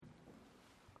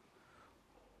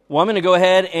Well, I'm going to go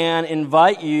ahead and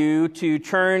invite you to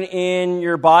turn in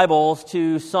your Bibles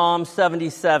to Psalm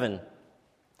 77.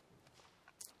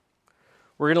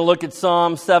 We're going to look at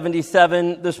Psalm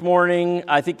 77 this morning.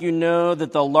 I think you know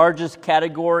that the largest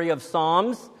category of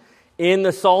Psalms in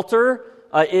the Psalter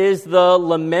is the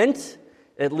lament.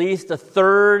 At least a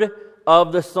third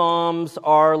of the Psalms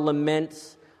are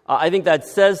laments. I think that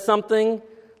says something.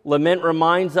 Lament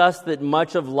reminds us that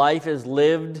much of life is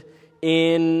lived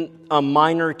in a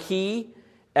minor key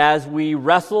as we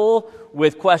wrestle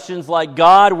with questions like,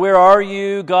 God, where are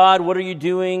you? God, what are you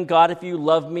doing? God, if you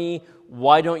love me,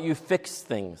 why don't you fix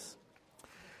things?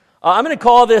 I'm going to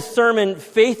call this sermon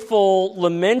Faithful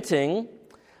Lamenting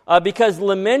because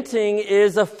lamenting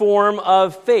is a form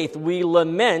of faith. We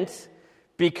lament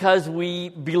because we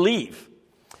believe.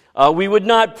 We would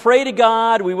not pray to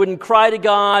God, we wouldn't cry to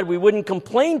God, we wouldn't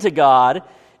complain to God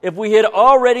if we had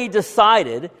already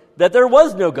decided that there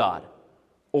was no God,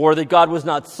 or that God was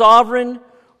not sovereign,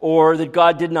 or that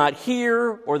God did not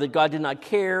hear, or that God did not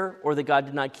care, or that God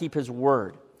did not keep his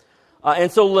word.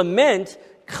 And so lament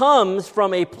comes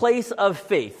from a place of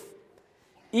faith,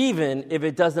 even if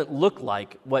it doesn't look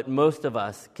like what most of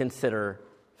us consider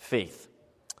faith.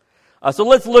 So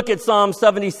let's look at Psalm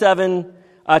 77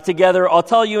 together. I'll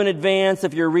tell you in advance,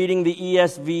 if you're reading the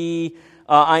ESV,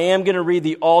 I am going to read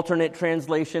the alternate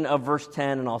translation of verse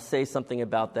 10, and I'll say something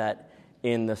about that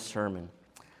in the sermon.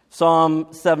 Psalm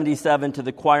 77 to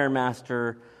the choir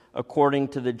master, according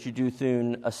to the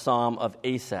Jeduthun, a psalm of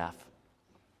Asaph.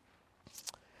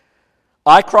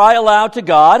 I cry aloud to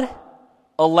God,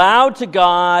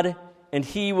 and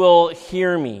he will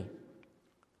hear me.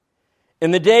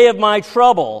 In the day of my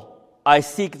trouble, I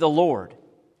seek the Lord.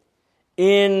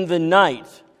 In the night,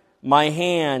 my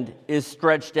hand is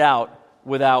stretched out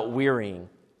without wearying.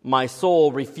 My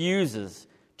soul refuses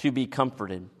to be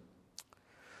comforted.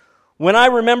 When I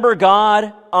remember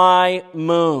God, I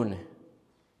moan.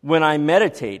 When I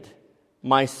meditate,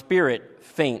 my spirit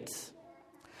faints.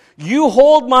 You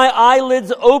hold my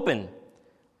eyelids open.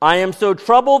 I am so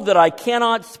troubled that I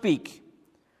cannot speak.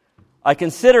 I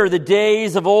consider the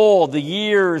days of old, the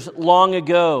years long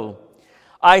ago.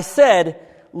 I said,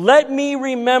 let me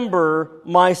remember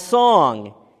my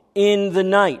song in the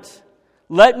night.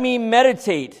 Let me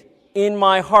meditate in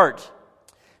my heart.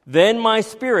 Then my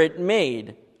spirit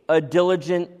made a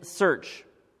diligent search.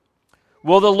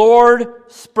 Will the Lord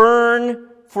spurn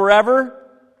forever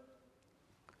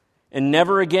and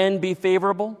never again be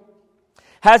favorable?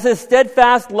 Has his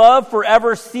steadfast love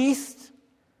forever ceased?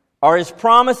 Are his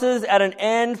promises at an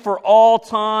end for all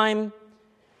time?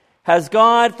 Has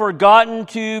God forgotten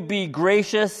to be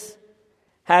gracious?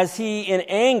 Has he in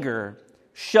anger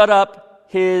shut up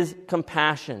his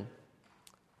compassion?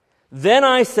 Then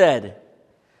I said,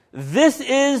 this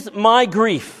is my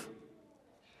grief,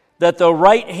 that the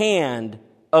right hand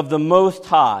of the Most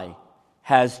High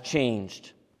has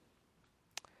changed.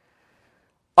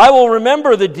 I will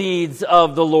remember the deeds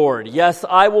of the Lord. Yes,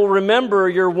 I will remember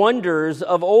your wonders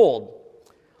of old.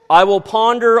 I will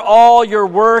ponder all your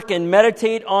work and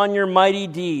meditate on your mighty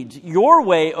deeds. Your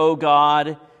way, O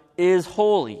God, is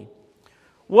holy.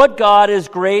 What God is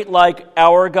great like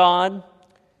our God?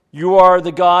 You are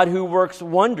the God who works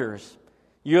wonders.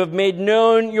 You have made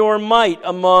known your might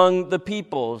among the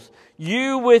peoples.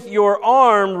 You with your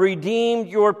arm redeemed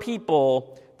your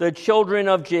people, the children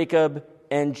of Jacob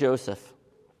and Joseph.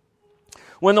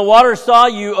 When the waters saw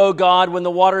you, O God, when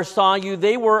the waters saw you,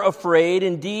 they were afraid.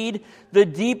 Indeed, the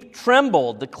deep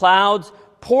trembled. The clouds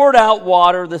poured out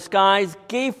water. The skies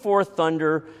gave forth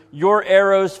thunder. Your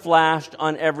arrows flashed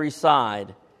on every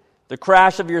side. The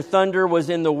crash of your thunder was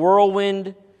in the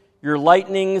whirlwind. Your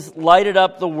lightnings lighted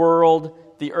up the world.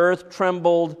 The earth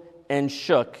trembled and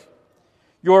shook.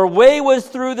 Your way was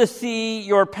through the sea,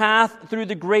 your path through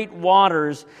the great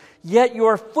waters, yet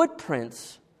your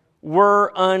footprints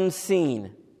were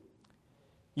unseen.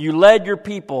 You led your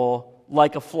people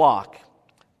like a flock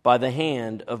by the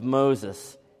hand of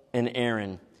Moses and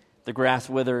Aaron. The grass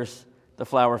withers, the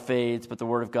flower fades, but the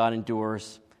word of God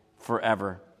endures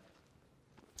forever.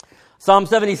 Psalm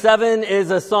 77 is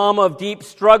a psalm of deep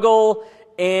struggle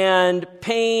and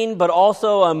pain, but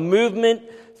also a movement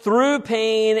through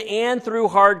pain and through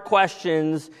hard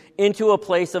questions into a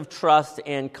place of trust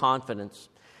and confidence.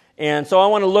 And so I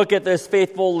want to look at this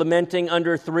faithful lamenting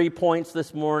under 3 points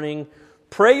this morning.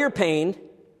 Pray your pain,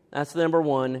 that's number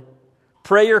 1.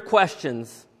 Pray your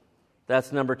questions,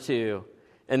 that's number 2.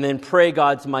 And then pray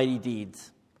God's mighty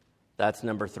deeds, that's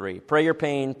number 3. Pray your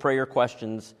pain, pray your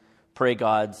questions, pray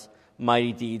God's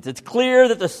mighty deeds. It's clear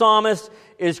that the psalmist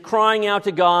is crying out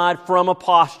to God from a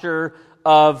posture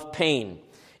of pain.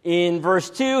 In verse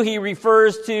 2, he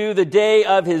refers to the day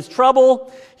of his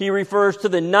trouble. He refers to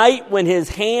the night when his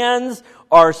hands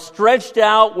are stretched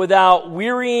out without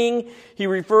wearying. He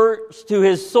refers to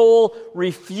his soul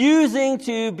refusing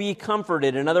to be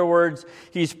comforted. In other words,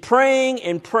 he's praying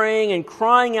and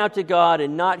crying out to God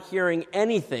and not hearing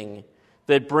anything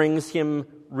that brings him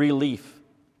relief.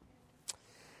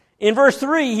 In verse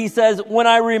 3, he says, when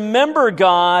I remember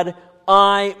God,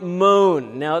 I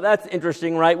moan. Now that's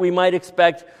interesting, right? We might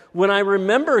expect, when I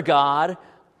remember God,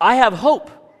 I have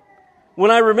hope. When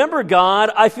I remember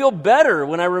God, I feel better.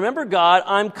 When I remember God,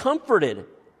 I'm comforted.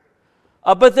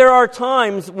 But there are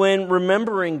times when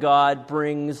remembering God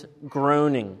brings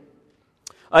groaning.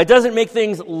 It doesn't make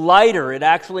things lighter. It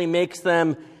actually makes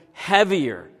them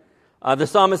heavier. The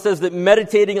psalmist says that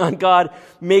meditating on God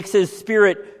makes his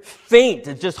spirit faint.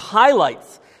 It just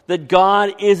highlights that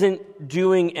God isn't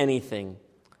doing anything.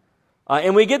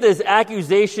 And we get this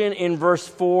accusation in verse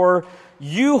 4.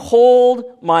 You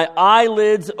hold my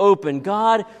eyelids open.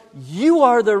 God, you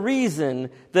are the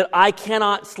reason that I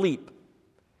cannot sleep.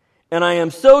 And I am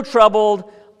so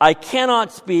troubled, I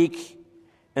cannot speak.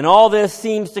 And all this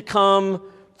seems to come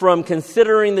from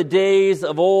considering the days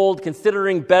of old,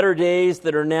 considering better days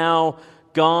that are now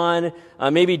gone.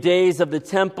 Maybe days of the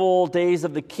temple, days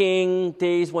of the king,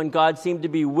 days when God seemed to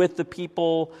be with the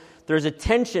people. There's a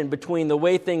tension between the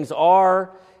way things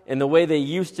are and the way they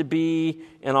used to be,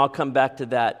 and I'll come back to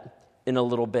that in a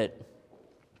little bit.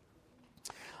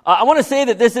 I want to say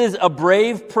that this is a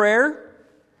brave prayer.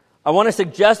 I want to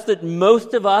suggest that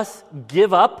most of us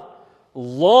give up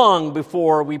long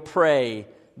before we pray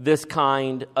this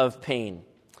kind of pain.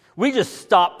 We just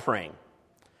stop praying.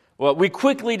 Well, we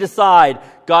quickly decide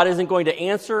God isn't going to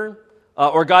answer,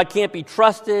 or God can't be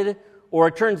trusted, or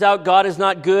it turns out God is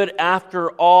not good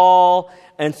after all.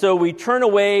 And so we turn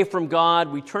away from God,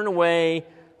 we turn away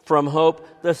from hope.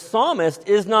 The psalmist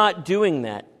is not doing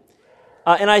that.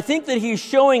 And I think that he's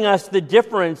showing us the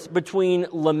difference between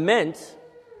lament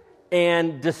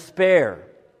and despair.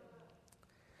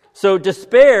 So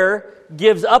despair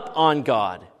gives up on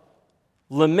God.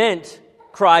 Lament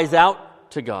cries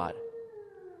out to God.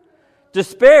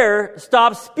 Despair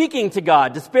stops speaking to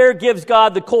God. Despair gives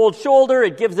God the cold shoulder.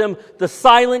 It gives him the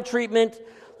silent treatment.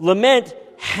 Lament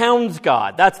hounds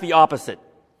God. That's the opposite.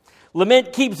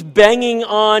 Lament keeps banging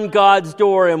on God's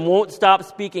door and won't stop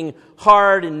speaking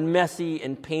hard and messy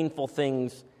and painful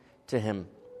things to him.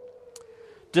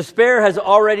 Despair has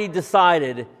already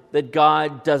decided that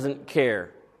God doesn't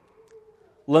care.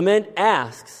 Lament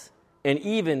asks and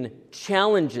even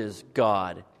challenges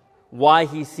God why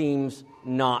he seems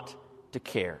not to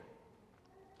care.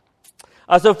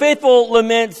 So faithful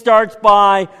lament starts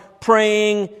by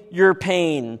praying your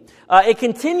pain. It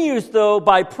continues, though,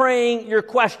 by praying your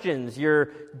questions, your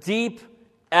deep,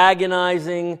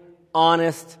 agonizing,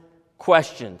 honest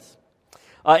questions.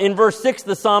 In verse 6,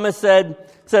 the psalmist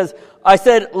says, I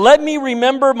said, let me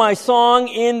remember my song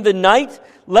in the night.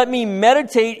 Let me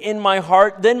meditate in my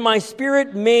heart. Then my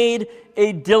spirit made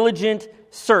a diligent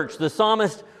search. The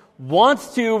psalmist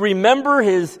wants to remember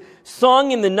his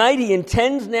song in the night. He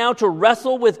intends now to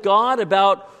wrestle with God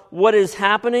about what is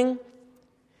happening.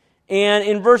 And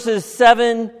in verses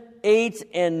 7, 8,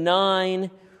 and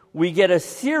 9, we get a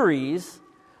series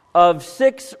of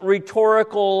 6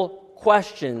 rhetorical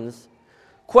questions.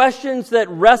 Questions that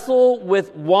wrestle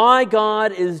with why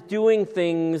God is doing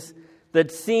things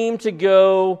that seem to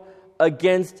go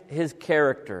against his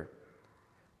character.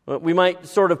 We might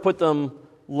sort of put them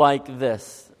like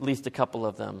this, at least a couple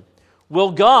of them.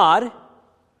 Will God,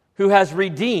 who has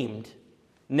redeemed,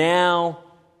 now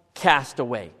cast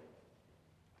away?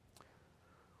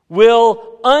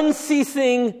 Will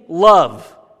unceasing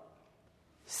love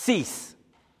cease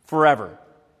forever?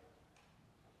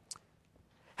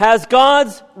 Has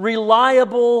God's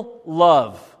reliable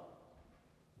love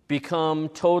become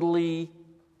totally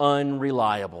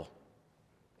unreliable?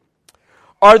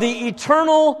 Are the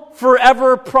eternal,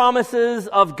 forever promises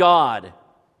of God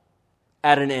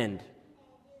at an end?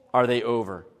 Are they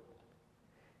over?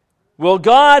 Will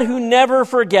God, who never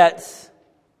forgets,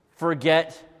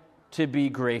 forget to be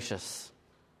gracious?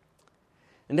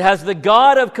 And has the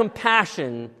God of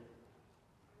compassion,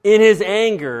 in his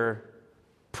anger,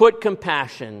 put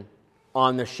compassion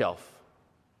on the shelf?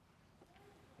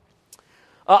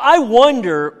 I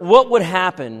wonder what would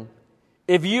happen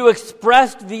if you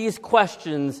expressed these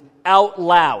questions out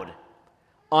loud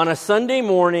on a Sunday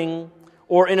morning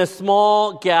or in a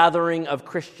small gathering of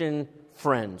Christian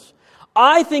friends.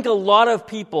 I think a lot of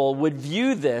people would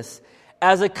view this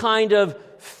as a kind of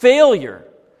failure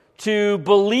to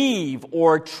believe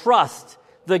or trust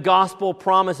the gospel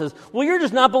promises. Well, you're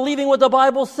just not believing what the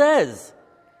Bible says.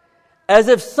 As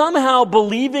if somehow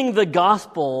believing the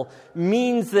gospel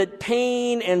means that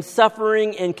pain and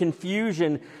suffering and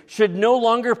confusion should no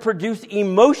longer produce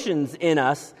emotions in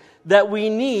us that we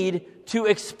need to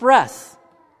express.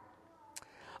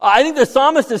 I think the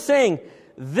psalmist is saying,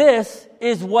 this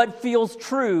is what feels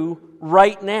true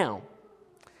right now.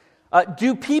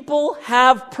 Do people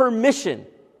have permission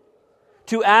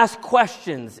to ask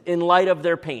questions in light of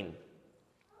their pain?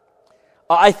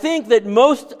 I think that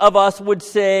most of us would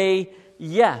say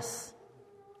yes.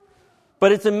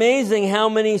 But it's amazing how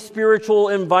many spiritual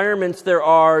environments there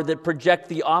are that project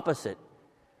the opposite.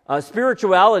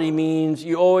 Spirituality means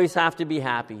you always have to be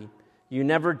happy. You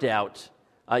never doubt.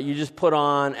 You just put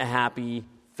on a happy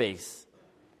face.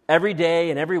 Every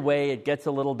day and every way it gets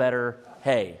a little better.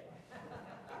 Hey.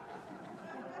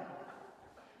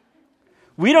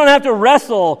 We don't have to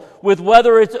wrestle with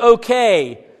whether it's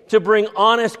okay to bring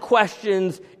honest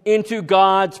questions into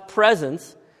God's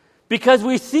presence because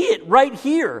we see it right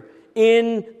here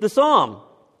in the psalm.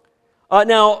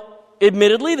 Now,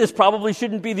 admittedly, this probably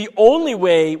shouldn't be the only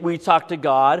way we talk to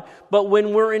God, but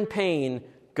when we're in pain,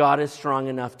 God is strong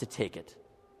enough to take it.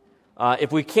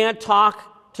 If we can't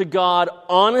talk to God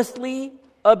honestly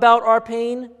about our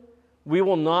pain, we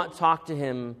will not talk to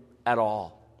Him at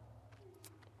all.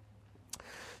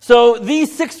 So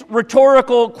these 6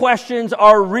 rhetorical questions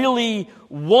are really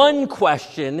one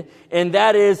question, and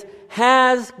that is,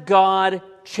 has God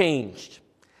changed?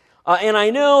 And I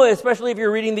know, especially if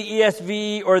you're reading the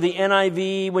ESV or the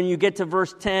NIV, when you get to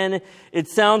verse 10, it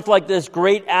sounds like this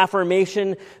great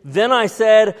affirmation. Then I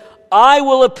said, I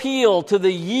will appeal to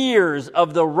the years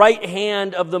of the right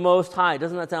hand of the Most High.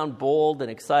 Doesn't that sound bold and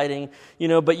exciting?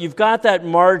 But you've got that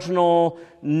marginal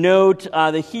note.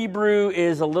 The Hebrew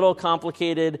is a little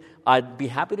complicated. I'd be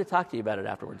happy to talk to you about it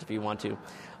afterwards if you want to.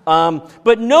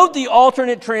 But note the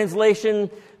alternate translation,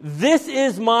 this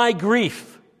is my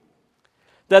grief,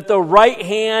 that the right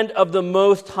hand of the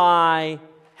Most High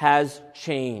has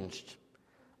changed.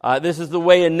 This is the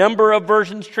way a number of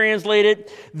versions translate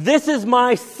it. This is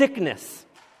my sickness.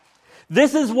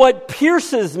 This is what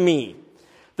pierces me,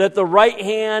 that the right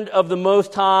hand of the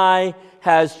Most High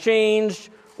has changed.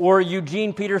 Or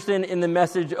Eugene Peterson in the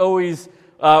Message, always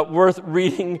worth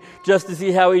reading just to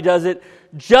see how he does it.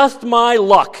 Just my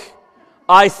luck.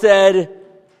 I said,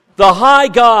 the high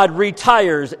God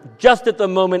retires just at the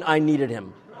moment I needed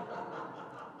him.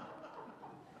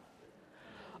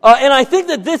 And I think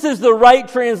that this is the right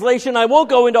translation. I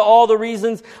won't go into all the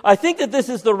reasons. I think that this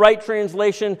is the right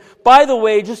translation. By the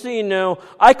way, just so you know,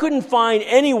 I couldn't find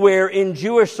anywhere in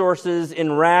Jewish sources, in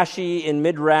Rashi, in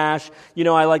Midrash,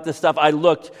 I like this stuff, I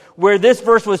looked, where this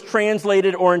verse was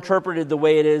translated or interpreted the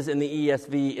way it is in the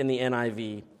ESV, in the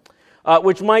NIV.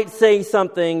 Which might say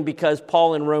something because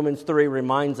Paul in Romans 3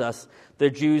 reminds us the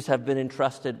Jews have been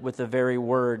entrusted with the very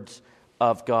words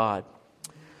of God.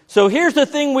 So here's the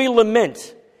thing we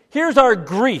lament. Here's our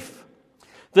grief,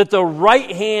 that the right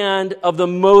hand of the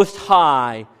Most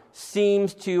High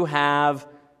seems to have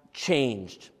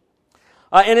changed.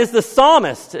 And as the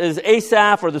psalmist, as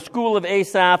Asaph, or the school of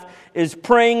Asaph, is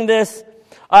praying this,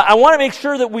 I want to make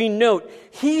sure that we note,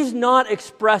 he's not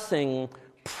expressing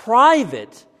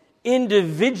private,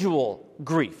 individual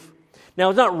grief. Now,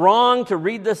 it's not wrong to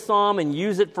read this psalm and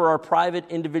use it for our private,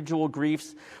 individual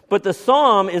griefs, but the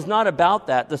psalm is not about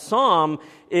that. The psalm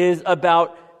is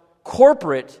about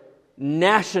corporate,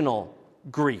 national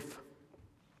grief.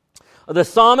 The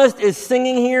psalmist is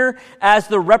singing here as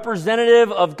the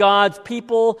representative of God's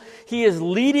people. He is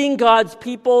leading God's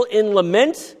people in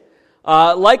lament,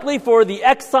 likely for the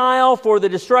exile, for the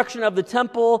destruction of the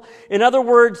temple. In other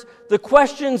words, the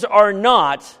questions are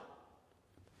not,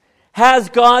 has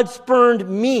God spurned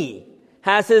me?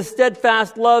 Has His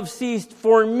steadfast love ceased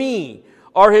for me?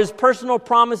 Are His personal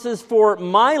promises for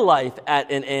my life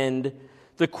at an end?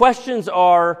 The questions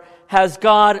are, has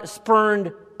God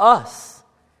spurned us?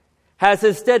 Has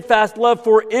His steadfast love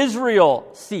for Israel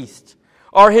ceased?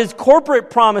 Are His corporate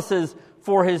promises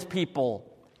for His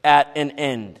people at an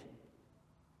end?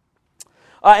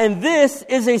 And this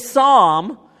is a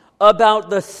psalm about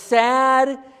the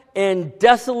sad and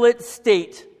desolate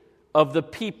state of the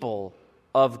people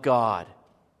of God.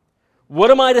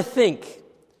 What am I to think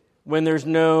when there's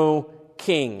no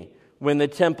king? When the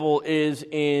temple is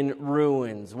in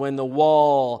ruins, when the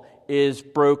wall is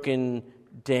broken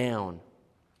down.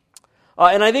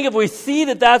 And I think if we see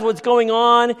that that's what's going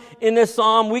on in this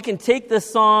psalm, we can take this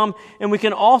psalm and we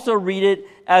can also read it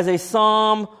as a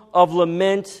psalm of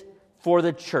lament for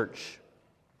the church.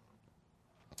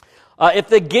 If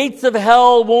the gates of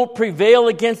hell won't prevail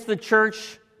against the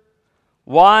church,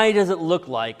 Why does it look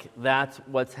like that's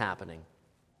what's happening?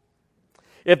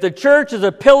 If the church is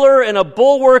a pillar and a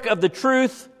bulwark of the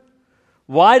truth,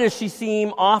 why does she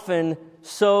seem often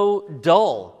so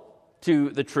dull to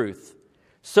the truth,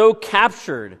 so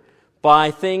captured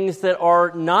by things that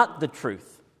are not the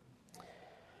truth?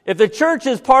 If the church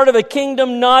is part of a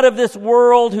kingdom not of this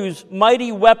world, whose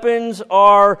mighty weapons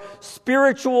are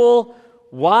spiritual,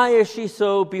 why is she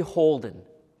so beholden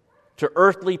to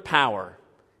earthly power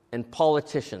and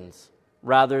politicians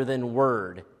rather than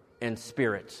word and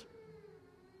spirit?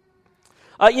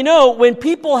 When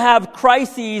people have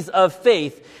crises of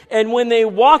faith and when they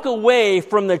walk away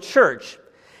from the church,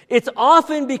 it's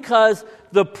often because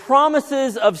the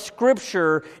promises of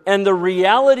Scripture and the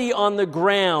reality on the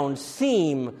ground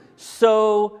seem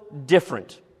so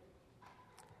different.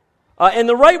 And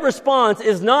the right response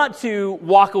is not to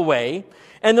walk away,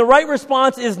 and the right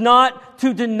response is not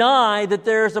to deny that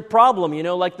there's a problem.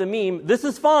 Like the meme, this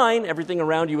is fine, everything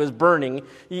around you is burning.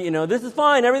 This is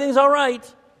fine, everything's all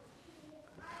right.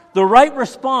 The right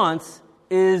response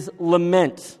is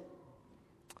lament.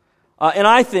 And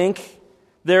I think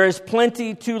there is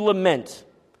plenty to lament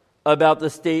about the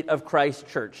state of Christ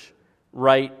Church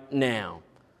right now.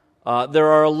 There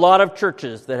are a lot of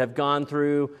churches that have gone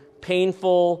through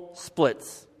painful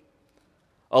splits.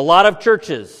 A lot of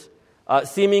churches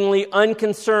seemingly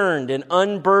unconcerned and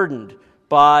unburdened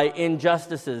by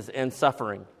injustices and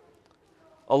suffering.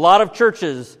 A lot of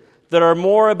churches that are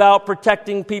more about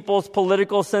protecting people's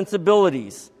political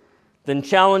sensibilities than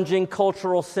challenging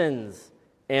cultural sins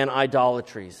and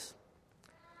idolatries.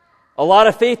 A lot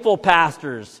of faithful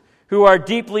pastors who are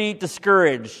deeply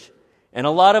discouraged, and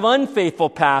a lot of unfaithful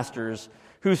pastors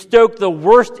who stoke the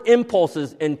worst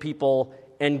impulses in people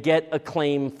and get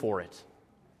acclaim for it.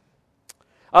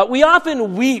 We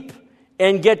often weep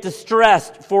and get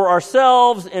distressed for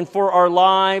ourselves and for our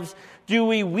lives. Do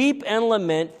we weep and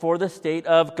lament for the state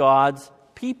of God's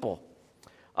people?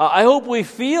 I hope we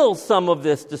feel some of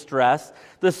this distress.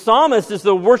 The psalmist, as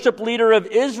the worship leader of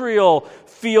Israel,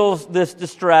 feels this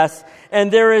distress. And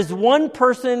there is one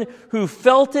person who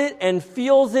felt it and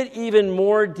feels it even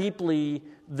more deeply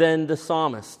than the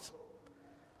psalmist.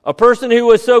 A person who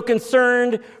was so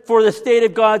concerned for the state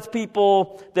of God's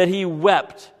people that he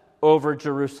wept over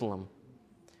Jerusalem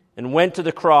and went to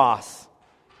the cross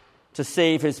to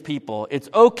save his people. It's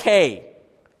okay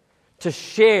to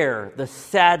share the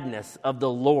sadness of the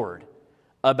Lord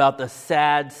about the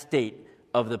sad state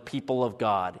of the people of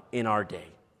God in our day.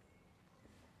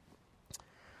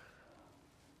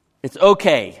 It's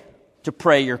okay to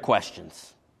pray your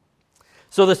questions.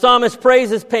 So the psalmist prays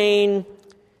his pain,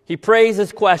 he prays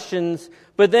his questions,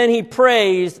 but then he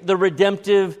prays the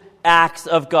redemptive acts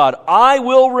of God. I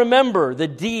will remember the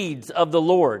deeds of the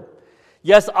Lord.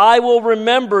 Yes, I will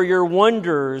remember your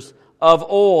wonders of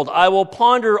old. I will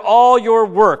ponder all your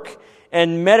work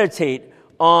and meditate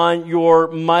on your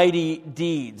mighty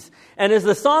deeds. And as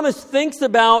the psalmist thinks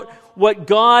about what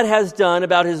God has done,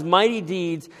 about his mighty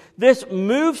deeds, this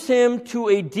moves him to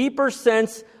a deeper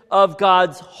sense of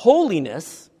God's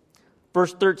holiness.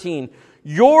 Verse 13,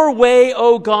 your way,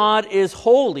 O God, is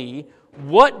holy.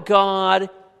 What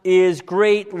God is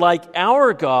great like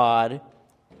our God?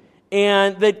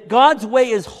 And that God's way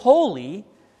is holy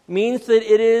means that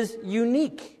it is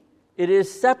unique, it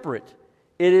is separate,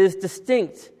 it is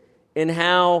distinct in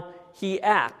how he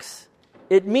acts.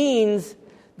 It means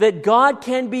that God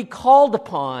can be called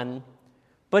upon,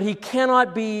 but he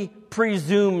cannot be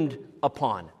presumed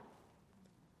upon.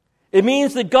 It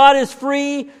means that God is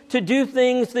free to do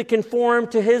things that conform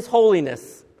to his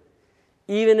holiness,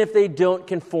 even if they don't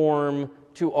conform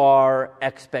to our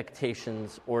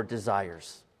expectations or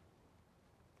desires.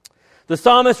 The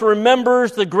psalmist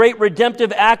remembers the great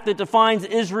redemptive act that defines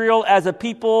Israel as a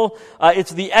people.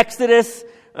 It's the Exodus,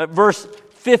 verse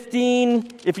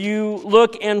 15. If you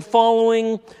look and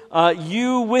following,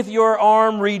 you with your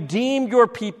arm redeemed your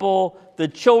people, the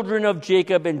children of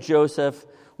Jacob and Joseph.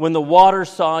 When the waters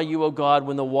saw you, O God,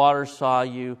 when the waters saw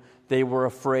you, they were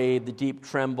afraid. The deep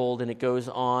trembled, and it goes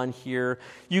on here.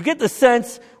 You get the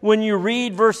sense when you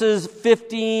read verses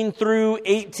 15 through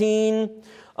 18,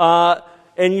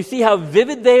 and you see how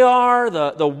vivid they are,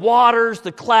 the waters,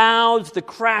 the clouds, the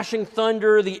crashing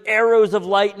thunder, the arrows of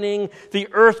lightning, the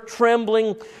earth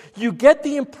trembling. You get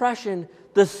the impression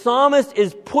the psalmist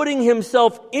is putting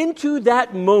himself into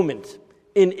that moment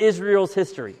in Israel's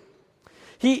history.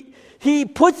 He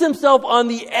puts himself on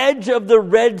the edge of the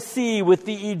Red Sea with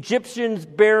the Egyptians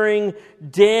bearing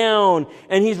down,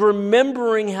 and he's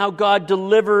remembering how God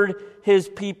delivered his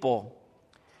people.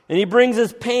 And he brings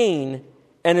his pain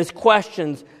and his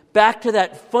questions back to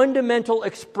that fundamental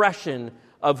expression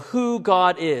of who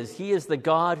God is. He is the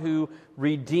God who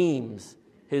redeems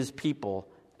his people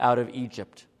out of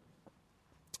Egypt.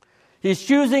 He's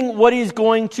choosing what he's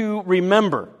going to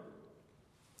remember.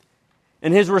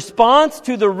 And his response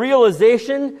to the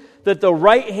realization that the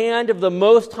right hand of the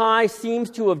Most High seems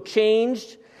to have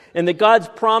changed and that God's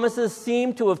promises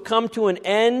seem to have come to an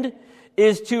end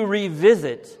is to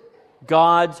revisit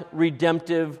God's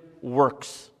redemptive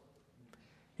works.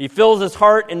 He fills his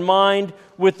heart and mind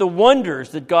with the wonders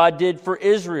that God did for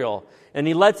Israel, and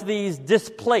he lets these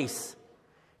displace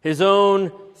his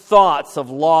own thoughts of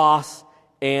loss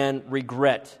and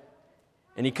regret.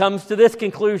 And he comes to this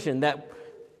conclusion that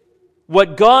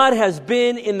what God has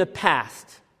been in the past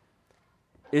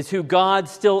is who God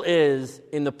still is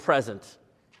in the present,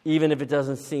 even if it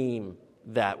doesn't seem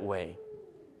that way.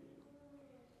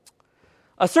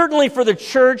 Certainly for the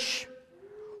church,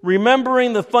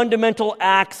 remembering the fundamental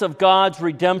acts of God's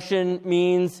redemption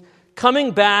means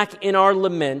coming back in our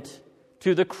lament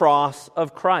to the cross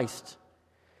of Christ,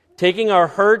 taking our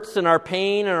hurts and our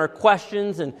pain and our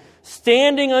questions and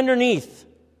standing underneath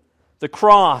the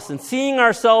cross and seeing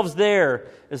ourselves there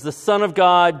as the Son of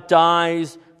God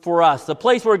dies for us, the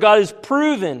place where God has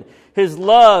proven his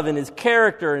love and his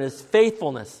character and his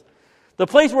faithfulness, the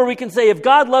place where we can say, if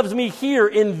God loves me here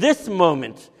in this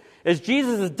moment, as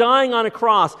Jesus is dying on a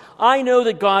cross, I know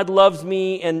that God loves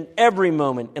me in every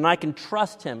moment, and I can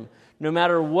trust him no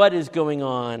matter what is going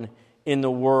on in the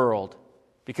world,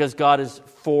 because God is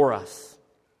for us.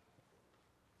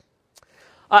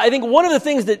 I think one of the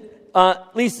things that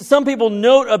at least some people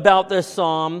note about this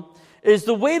psalm is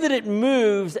the way that it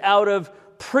moves out of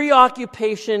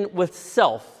preoccupation with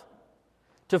self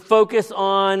to focus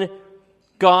on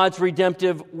God's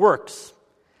redemptive works.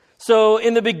 So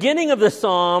in the beginning of the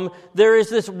psalm, there is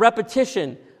this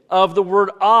repetition of the word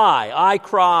I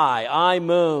cry, I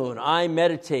moan, I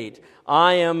meditate,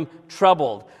 I am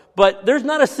troubled. But there's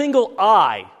not a single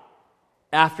I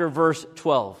after verse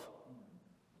 12.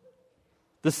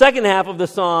 The second half of the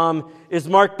psalm is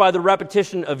marked by the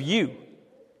repetition of you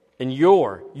and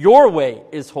your. Your way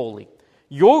is holy.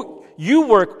 You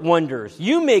work wonders.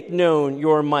 You make known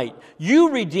your might. You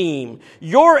redeem.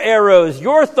 Your arrows,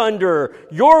 your thunder,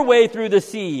 your way through the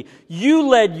sea. You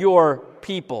led your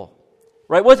people.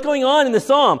 Right? What's going on in the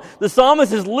psalm? The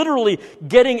psalmist is literally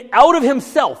getting out of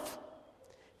himself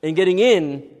and getting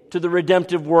in to the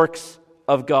redemptive works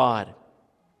of God.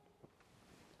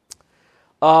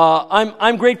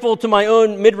 I'm grateful to my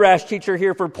own Midrash teacher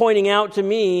here for pointing out to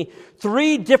me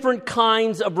 3 different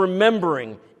kinds of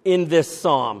remembering in this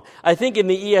psalm. I think in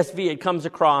the ESV it comes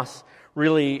across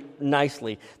really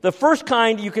nicely. The first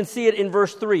kind, you can see it in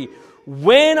verse 3.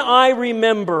 When I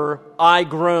remember, I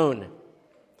groan.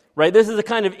 Right? This is a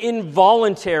kind of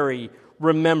involuntary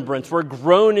remembrance. We're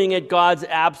groaning at God's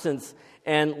absence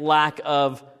and lack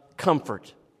of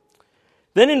comfort.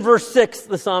 Then in verse 6,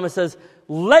 the psalmist says,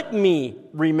 let me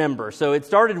remember. So it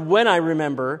started when I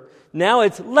remember. Now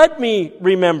it's let me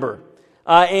remember.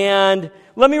 And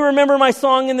let me remember my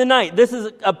song in the night. This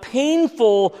is a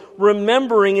painful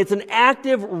remembering. It's an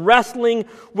active wrestling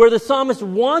where the psalmist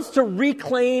wants to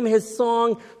reclaim his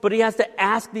song, but he has to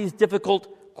ask these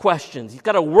difficult questions. He's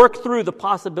got to work through the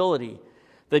possibility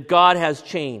that God has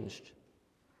changed.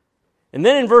 And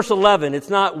then in verse 11, it's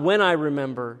not when I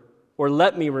remember or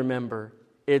let me remember.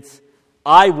 It's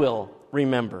I will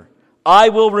remember. I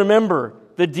will remember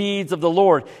the deeds of the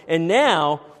Lord. And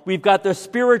now we've got the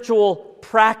spiritual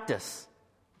practice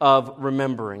of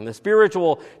remembering, the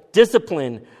spiritual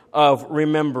discipline of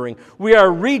remembering. We are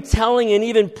retelling and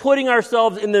even putting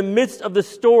ourselves in the midst of the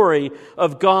story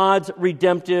of God's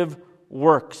redemptive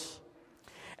works.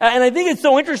 And I think it's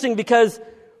so interesting because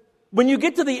when you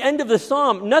get to the end of the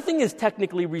psalm, nothing is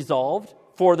technically resolved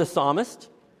for the psalmist.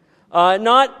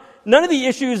 None of the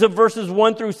issues of verses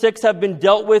 1 through 6 have been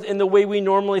dealt with in the way we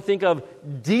normally think of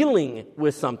dealing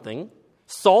with something,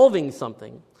 solving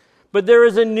something. But there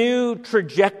is a new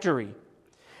trajectory.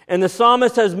 And the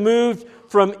psalmist has moved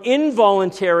from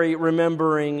involuntary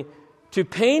remembering to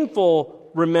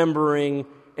painful remembering,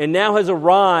 and now has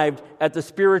arrived at the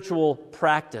spiritual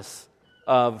practice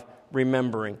of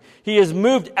remembering. He has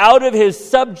moved out of his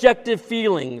subjective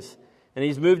feelings, and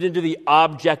he's moved into the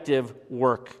objective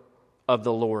work of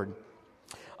the Lord.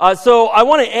 So I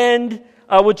want to end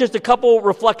with just a couple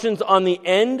reflections on the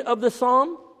end of the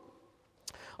psalm.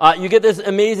 You get this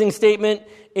amazing statement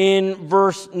in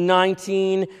verse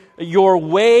 19. Your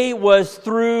way was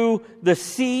through the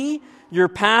sea, your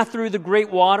path through the great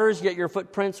waters, yet your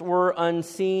footprints were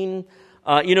unseen.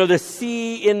 The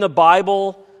sea in the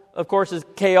Bible, of course, is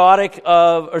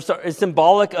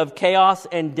symbolic of chaos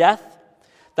and death.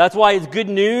 That's why it's good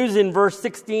news in verse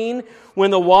 16.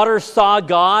 When the waters saw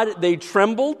God, they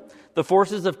trembled. The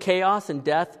forces of chaos and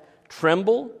death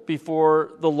tremble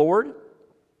before the Lord.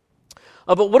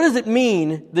 But what does it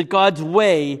mean that God's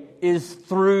way is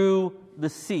through the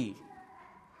sea?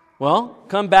 Well,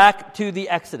 come back to the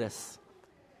Exodus.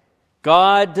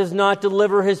 God does not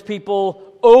deliver his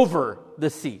people over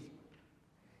the sea.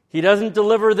 He doesn't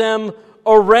deliver them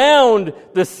around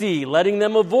the sea, letting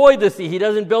them avoid the sea. He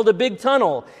doesn't build a big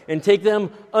tunnel and take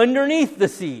them underneath the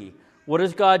sea. What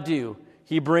does God do?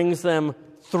 He brings them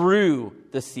through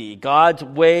the sea. God's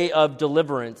way of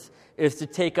deliverance is to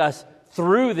take us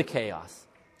through the chaos,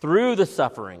 through the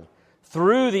suffering,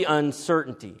 through the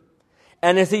uncertainty.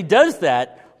 And as he does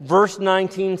that, verse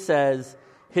 19 says,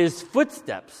 his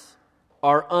footsteps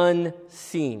are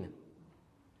unseen.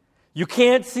 You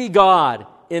can't see God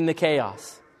in the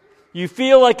chaos. You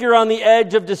feel like you're on the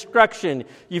edge of destruction.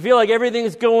 You feel like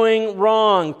everything's going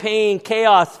wrong, pain,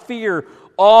 chaos, fear,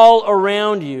 all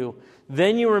around you.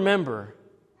 Then you remember,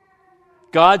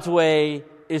 God's way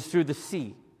is through the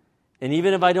sea. And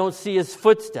even if I don't see his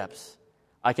footsteps,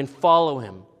 I can follow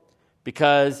him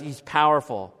because he's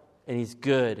powerful and he's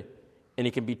good and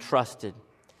he can be trusted.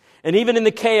 And even in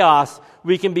the chaos,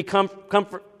 we can be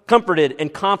comforted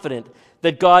and confident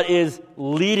that God is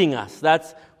leading us.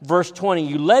 That's verse 20.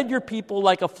 You led your people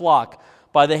like a flock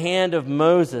by the hand of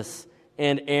Moses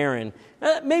and Aaron.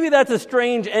 Maybe that's a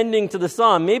strange ending to the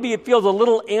psalm. Maybe it feels a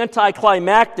little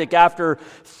anticlimactic after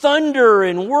thunder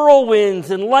and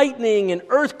whirlwinds and lightning and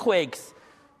earthquakes.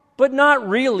 But not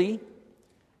really.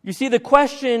 You see, the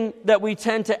question that we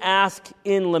tend to ask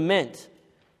in lament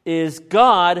is,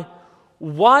 God,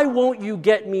 why won't you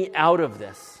get me out of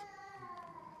this?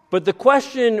 But the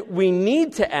question we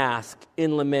need to ask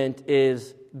in lament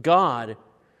is, God,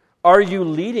 are you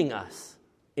leading us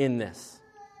in this?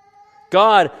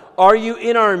 God, are you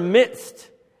in our midst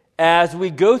as we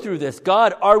go through this?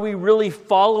 God, are we really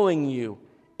following you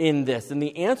in this? And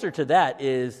the answer to that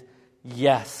is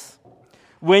yes.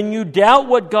 When you doubt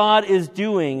what God is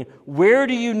doing, where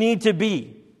do you need to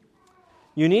be?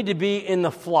 You need to be in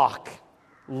the flock,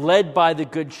 led by the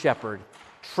Good Shepherd,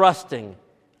 trusting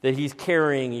that he's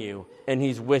carrying you and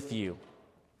he's with you.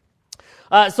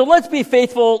 So let's be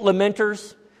faithful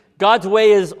lamenters. God's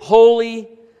way is holy.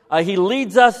 He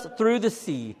leads us through the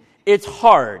sea. It's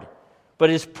hard, but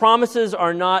his promises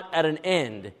are not at an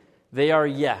end. They are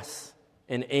yes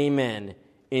and amen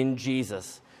in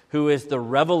Jesus, who is the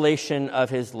revelation of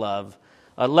his love.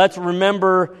 Let's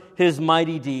remember his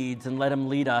mighty deeds and let him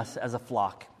lead us as a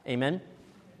flock. Amen?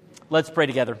 Let's pray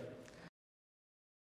together.